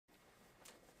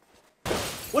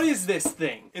What is this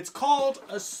thing? It's called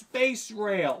a space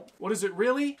rail. What is it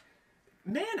really?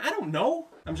 Man, I don't know.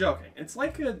 I'm joking. It's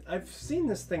like I've seen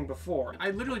this thing before.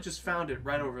 I literally just found it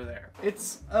right over there.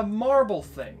 It's a marble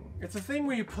thing. It's a thing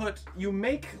where you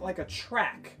make like a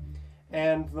track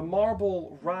and the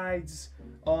marble rides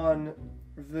on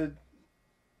the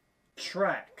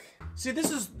track. See, this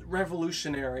is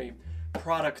revolutionary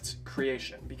product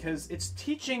creation because it's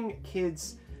teaching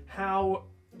kids how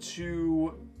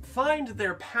to find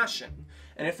their passion.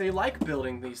 And if they like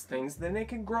building these things, then they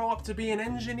can grow up to be an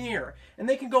engineer. And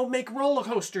they can go make roller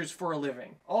coasters for a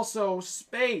living. Also,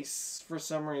 space, for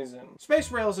some reason.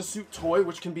 Space Rail is a suit toy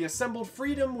which can be assembled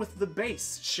freedom with the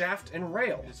base, shaft, and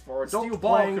rail. It's for adult steel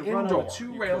playing indoor.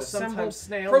 Two rails, sometimes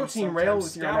snail, protein rail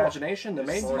with your imagination. The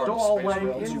main part of space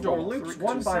rail indoor loops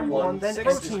one by one, then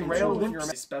protein rail with your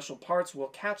special parts will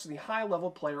catch the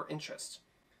high-level player interest.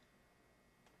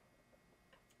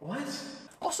 What?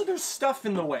 Also, there's stuff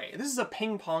in the way. This is a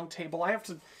ping pong table. I have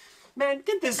to... Man,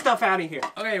 get this stuff out of here.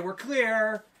 Okay, we're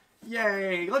clear.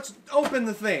 Yay. Let's open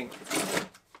the thing.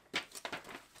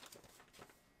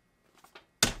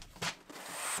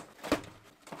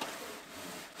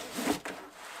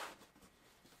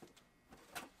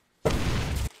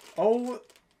 Oh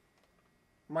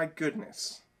my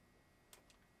goodness.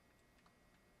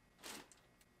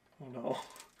 Oh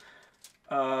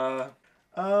no.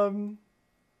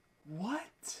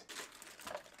 What?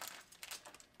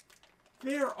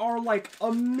 There are like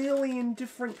a million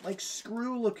different like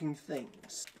screw looking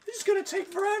things. This is gonna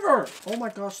take forever. Oh my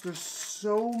gosh, there's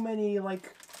so many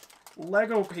like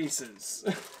Lego pieces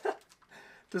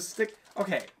to stick.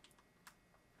 Okay.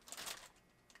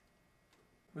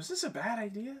 Was this a bad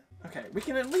idea? Okay, we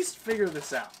can at least figure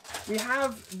this out. We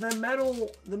have the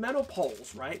metal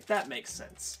poles, right? That makes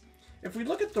sense. If we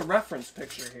look at the reference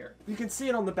picture here, you can see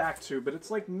it on the back too, but it's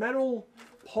like metal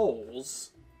poles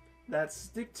that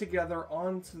stick together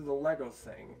onto the Lego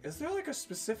thing. Is there like a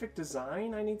specific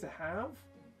design I need to have?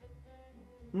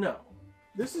 No.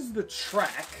 This is the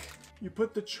track. You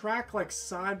put the track like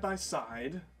side by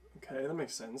side. Okay, that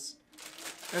makes sense.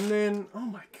 And then, oh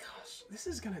my gosh, this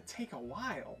is gonna take a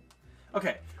while.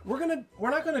 Okay, we're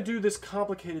not gonna do this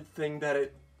complicated thing that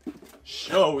it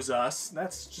shows us.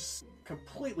 That's just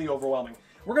completely overwhelming.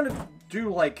 We're gonna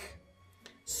do like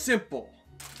simple.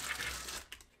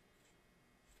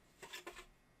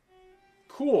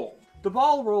 Cool. The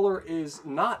ball roller is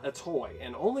not a toy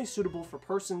and only suitable for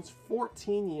persons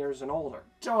 14 years and older.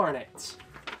 Darn it.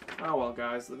 Oh well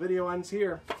guys, the video ends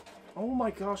here. Oh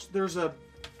my gosh, there's a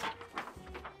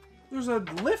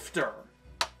lifter.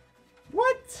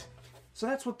 What? So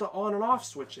that's what the on and off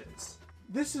switch is.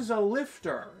 This is a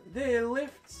lifter. It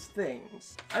lifts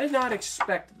things. I did not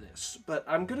expect this, but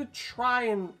I'm gonna try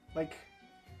and, like,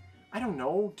 I don't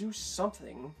know, do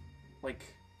something. Like,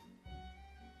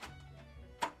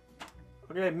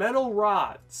 okay, metal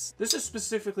rods. This is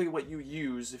specifically what you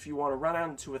use if you want to run out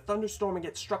into a thunderstorm and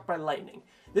get struck by lightning.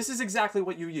 This is exactly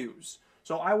what you use.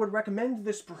 So I would recommend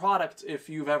this product if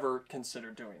you've ever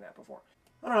considered doing that before.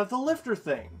 I don't know, the lifter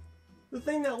thing. The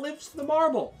thing that lifts the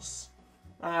marbles.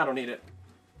 I don't need it.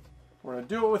 We're gonna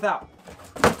do it without.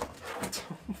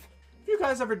 Have you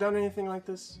guys ever done anything like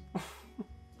this?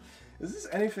 Is this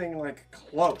anything like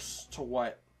close to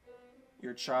what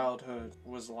your childhood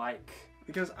was like?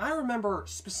 Because I remember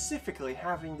specifically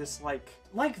having this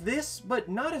like this, but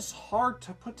not as hard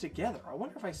to put together. I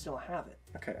wonder if I still have it.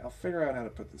 Okay, I'll figure out how to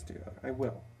put this together. I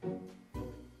will.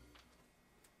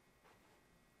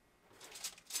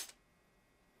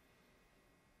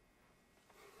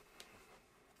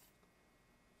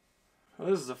 Well,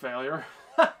 this is a failure.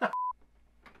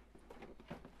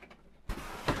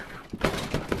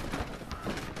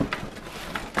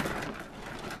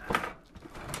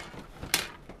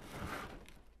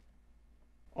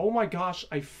 Oh my gosh,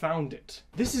 I found it.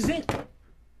 This is it.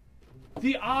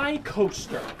 The eye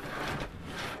coaster.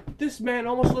 This man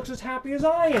almost looks as happy as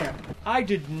I am. I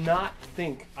did not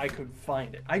think I could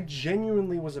find it. I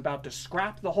genuinely was about to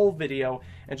scrap the whole video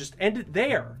and just end it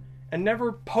there and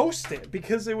never post it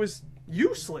because it was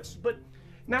useless. But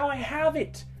now I have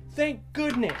it. Thank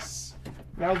goodness.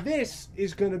 Now this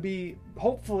is going to be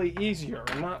hopefully easier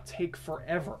and not take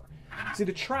forever. See,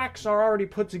 the tracks are already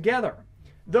put together.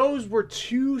 Those were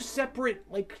two separate,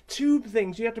 like, tube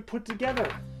things you have to put together.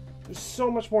 It's so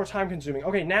much more time consuming.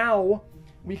 Okay, now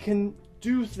we can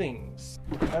do things.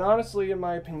 And honestly, in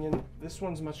my opinion, this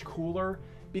one's much cooler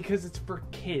because it's for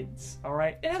kids, all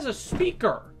right? It has a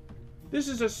speaker. This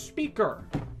is a speaker.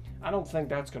 I don't think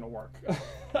that's gonna work.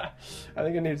 I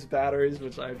think it needs batteries,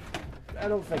 which I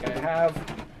don't think I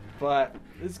have, but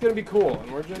it's gonna be cool.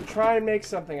 And we're gonna try and make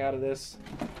something out of this.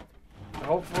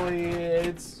 Hopefully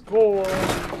it's cool.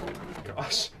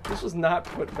 Gosh, this was not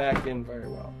put back in very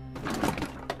well.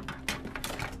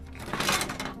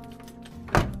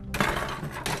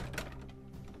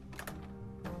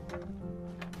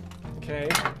 Okay.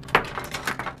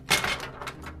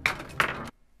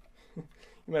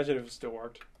 Imagine if it still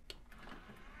worked.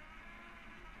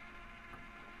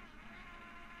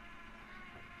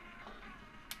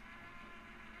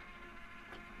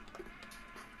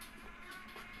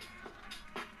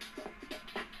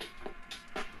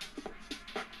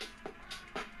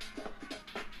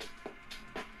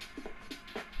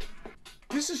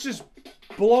 This is just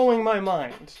blowing my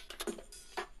mind.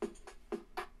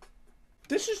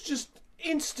 This is just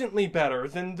instantly better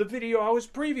than the video I was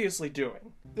previously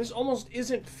doing. This almost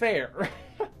isn't fair.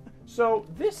 So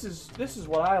this is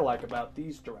what I like about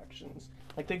these directions.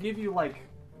 Like they give you like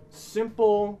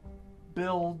simple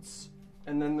builds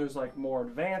and then there's like more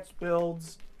advanced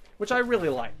builds, which I really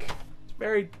like. It's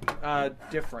very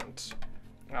different.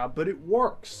 But it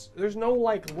works. There's no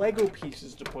like Lego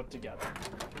pieces to put together.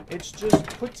 It's just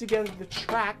put together the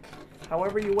track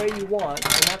however way you want,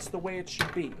 and that's the way it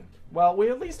should be. Well, we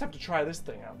at least have to try this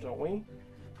thing out, don't we?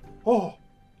 Oh,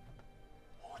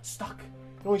 it's stuck.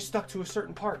 It only stuck to a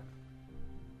certain part.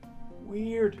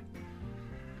 Weird.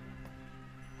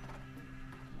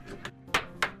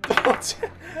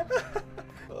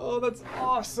 Oh, that's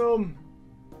awesome.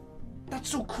 That's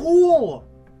so cool.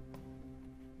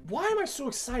 Why am I so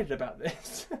excited about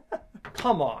this?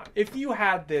 Come on. If you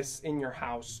had this in your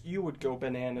house, you would go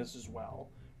bananas as well.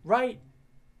 Right?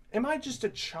 Am I just a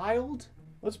child?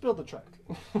 Let's build the truck.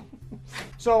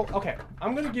 So, okay.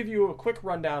 I'm going to give you a quick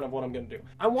rundown of what I'm going to do.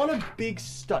 I want a big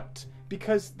stunt,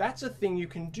 because that's a thing you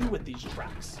can do with these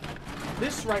tracks.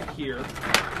 This right here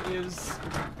is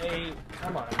a...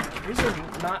 Come on. These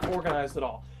are not organized at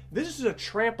all. This is a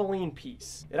trampoline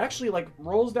piece. It actually, like,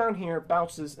 rolls down here,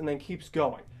 bounces, and then keeps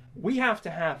going. We have to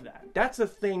have that. That's a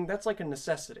thing. That's like a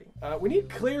necessity. We need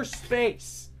clear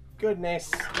space.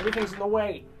 Goodness. Everything's in the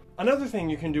way. Another thing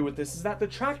you can do with this is that the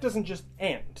track doesn't just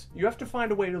end. You have to find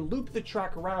a way to loop the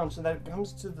track around so that it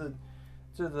comes to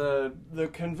the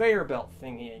conveyor belt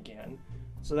thingy again,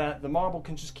 so that the marble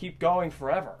can just keep going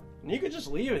forever. And you could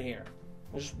just leave it here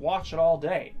and just watch it all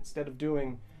day instead of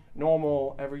doing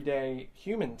normal, everyday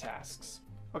human tasks.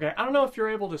 Okay, I don't know if you're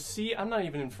able to see, I'm not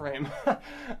even in frame.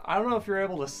 I don't know if you're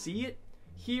able to see it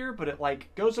here, but it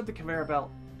like goes up the conveyor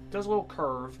belt, does a little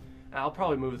curve, and I'll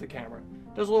probably move the camera.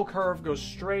 Does a little curve, goes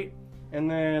straight, and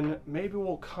then maybe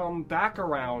we'll come back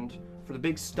around for the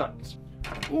big stunt.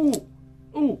 Ooh,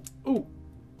 ooh, ooh.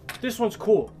 This one's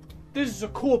cool. This is a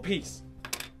cool piece.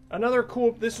 Another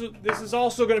cool, this is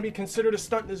also going to be considered a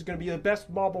stunt. This is going to be the best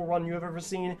marble run you have ever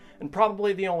seen, and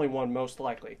probably the only one, most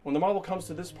likely. When the marble comes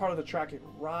to this part of the track, it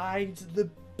rides the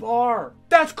bar.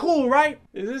 That's cool, right?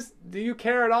 Do you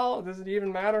care at all? Does it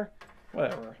even matter?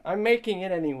 Whatever. I'm making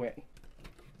it anyway.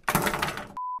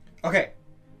 Okay.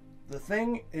 The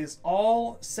thing is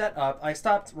all set up. I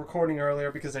stopped recording earlier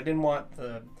because I didn't want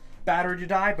the battery to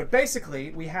die, but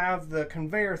basically we have the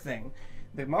conveyor thing.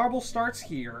 The marble starts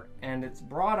here, and it's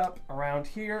brought up around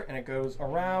here, and it goes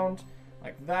around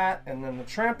like that, and then the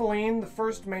trampoline, the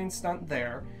first main stunt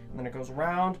there, and then it goes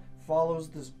around, follows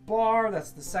this bar,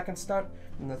 that's the second stunt,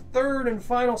 and the third and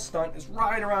final stunt is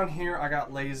right around here. I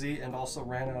got lazy and also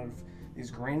ran out of these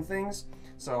green things,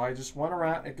 so I just went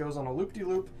around, it goes on a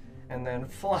loop-de-loop, and then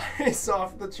flies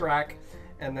off the track,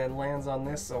 and then lands on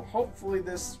this, so hopefully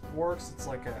this works. It's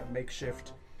like a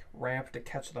makeshift ramp to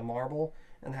catch the marble,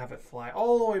 and have it fly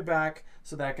all the way back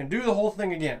so that I can do the whole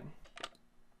thing again.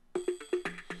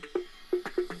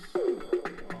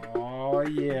 Oh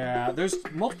yeah, there's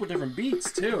multiple different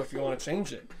beats too if you want to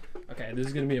change it. Okay, this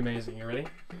is gonna be amazing. You ready?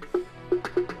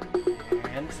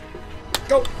 And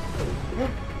go!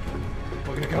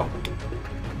 We're gonna go.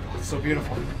 Oh, it's so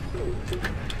beautiful.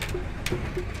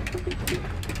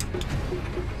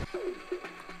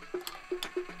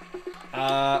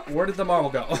 Where did the marble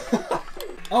go?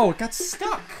 Oh, it got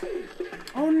stuck.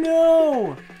 Oh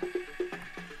no.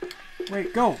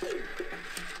 Wait, go.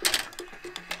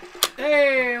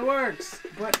 Hey, it works.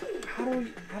 But how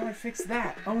do I fix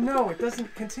that? Oh no, it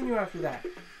doesn't continue after that.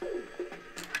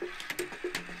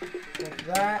 Like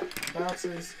that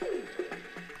bounces.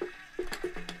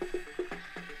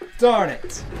 Darn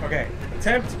it. Okay,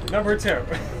 attempt number 2.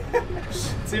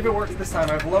 See if it works this time.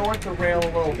 I've lowered the rail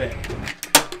a little bit.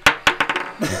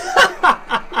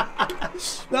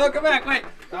 No, come back, wait.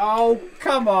 Oh,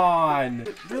 come on. Did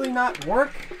it really not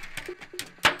work?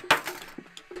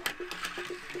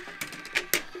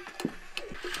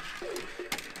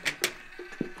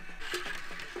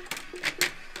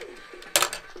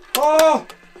 Oh!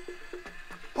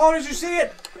 Oh, did you see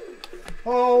it?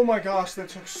 Oh my gosh, that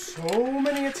took so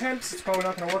many attempts. It's probably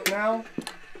not going to work now.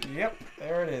 Yep,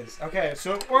 there it is. Okay,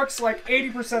 so it works like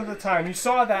 80% of the time. You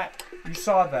saw that. You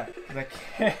saw that.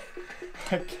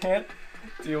 I can't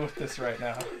deal with this right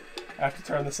now. I have to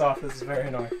turn this off. This is very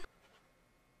annoying.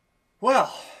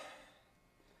 Well,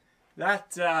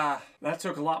 that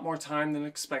took a lot more time than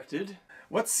expected.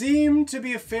 What seemed to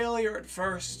be a failure at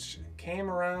first came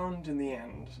around in the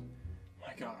end.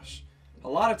 My gosh. A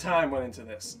lot of time went into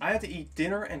this. I had to eat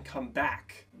dinner and come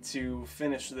back to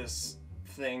finish this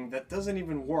thing that doesn't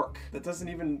even work. That doesn't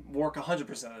even work 100%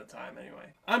 of the time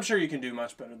anyway. I'm sure you can do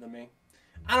much better than me.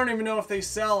 I don't even know if they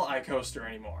sell iCoaster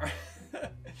anymore.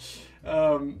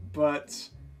 But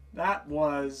that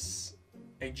was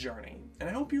a journey. And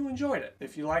I hope you enjoyed it.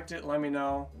 If you liked it, let me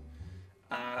know.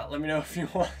 Let me know if you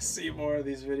want to see more of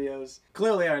these videos.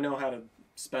 Clearly, I know how to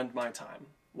spend my time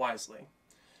wisely.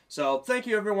 So thank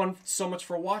you everyone so much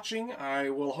for watching. I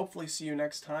will hopefully see you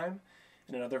next time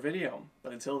in another video.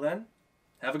 But until then,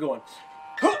 have a good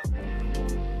one.